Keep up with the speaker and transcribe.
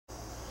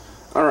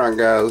Alright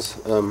guys,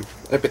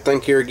 Epic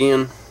Think here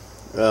again.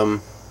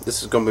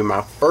 This is going to be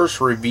my first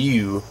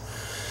review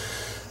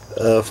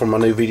for my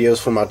new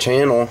videos for my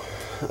channel.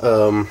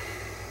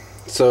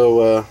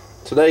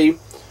 Today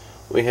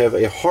we have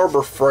a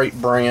Harbor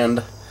Fright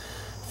brand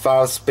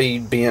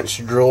 5-speed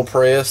bench drill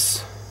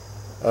press.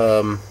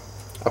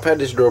 I've had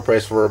this drill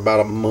press for about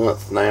a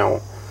month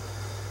now.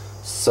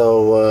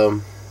 So,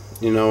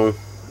 you know,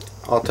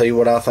 I'll tell you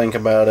what I think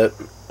about it,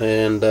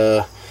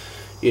 and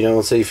you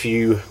know, see if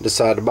you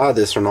decide to buy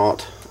this or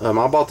not.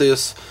 I bought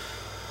this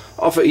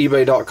off of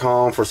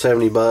eBay.com for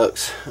 70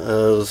 bucks. It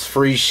was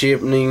free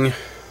shipping.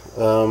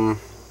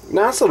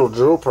 Nice little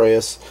drill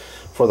press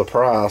for the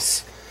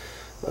price.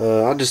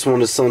 I just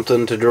wanted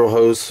something to drill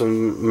holes,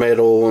 some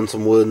metal and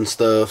some wood and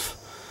stuff.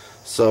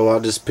 So I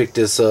just picked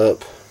this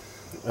up.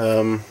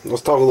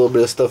 Let's talk a little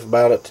bit of stuff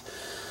about it.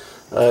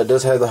 It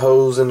does have the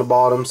hose in the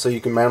bottom so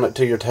you can mount it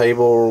to your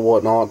table or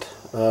whatnot.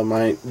 I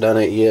ain't done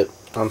it yet.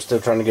 I'm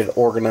still trying to get it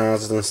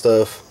organized and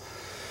stuff.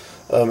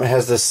 It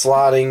has this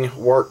sliding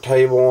work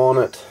table on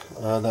it.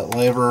 That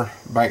lever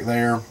back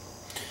there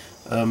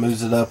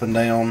moves it up and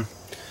down.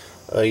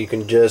 You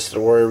can adjust it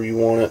wherever you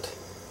want it.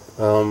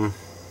 The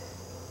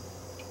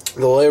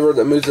lever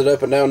that moves it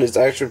up and down is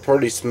actually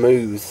pretty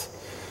smooth.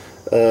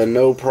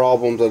 No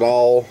problems at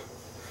all.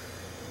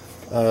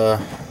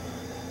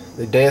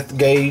 The depth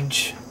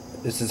gauge,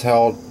 this is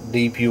how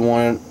deep you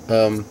want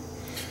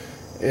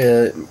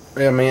it.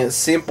 I mean, it's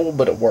simple,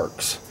 but it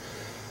works.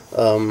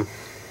 I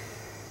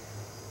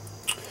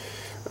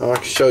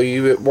can show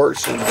you. It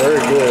works very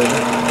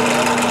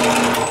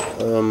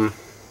good.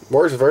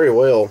 Works very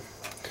well.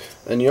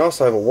 And you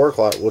also have a work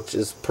light, which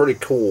is pretty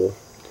cool.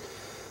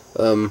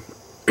 I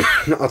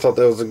thought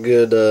that was a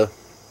good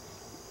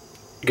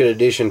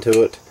addition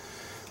to it.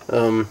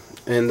 And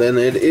then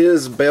it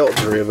is belt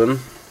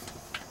driven.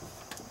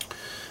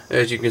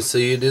 As you can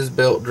see, it is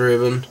belt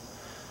driven.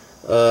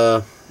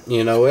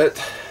 You know,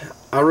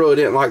 I really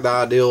didn't like the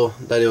idea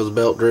that it was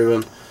belt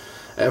driven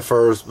at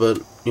first,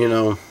 but you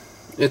know,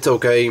 it's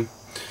okay.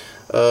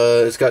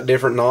 It's got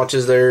different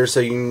notches there, so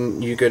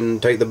you can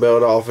take the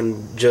belt off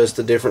and adjust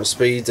the different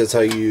speeds. That's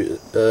how you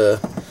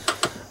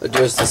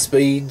adjust the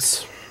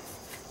speeds.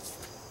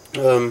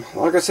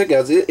 Like I said,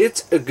 guys,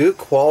 it's a good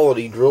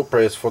quality drill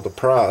press for the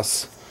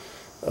price.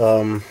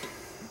 You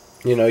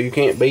know, you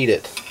can't beat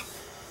it.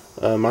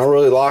 I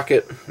really like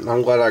it.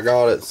 I'm glad I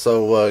got it.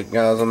 So,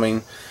 guys, I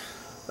mean,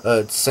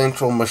 it's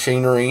Central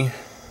Machinery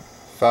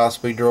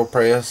 5-speed drill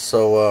press.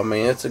 So, I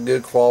mean, it's a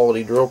good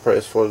quality drill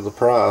press for the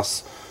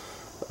price.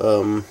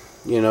 You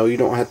know, you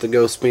don't have to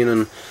go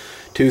spending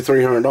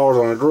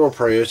 $200–300 on a drill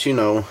press. You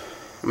know,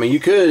 I mean, you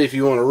could if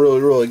you want a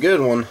really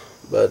good one,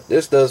 but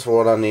this does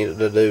what I needed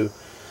to do.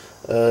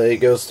 It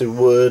goes through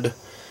wood.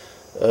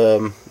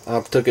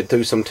 I've took it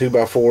through some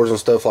 2x4s and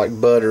stuff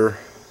like butter.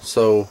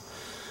 So,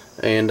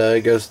 and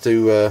it goes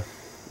through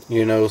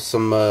you know,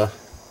 some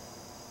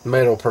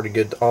metal pretty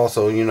good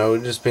also. You know,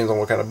 it just depends on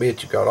what kind of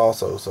bit you got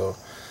also. So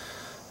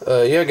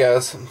yeah,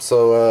 guys,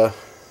 so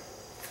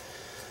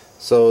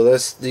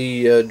that's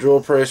the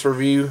drill press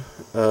review.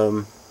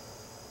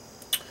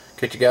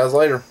 Catch you guys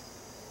later.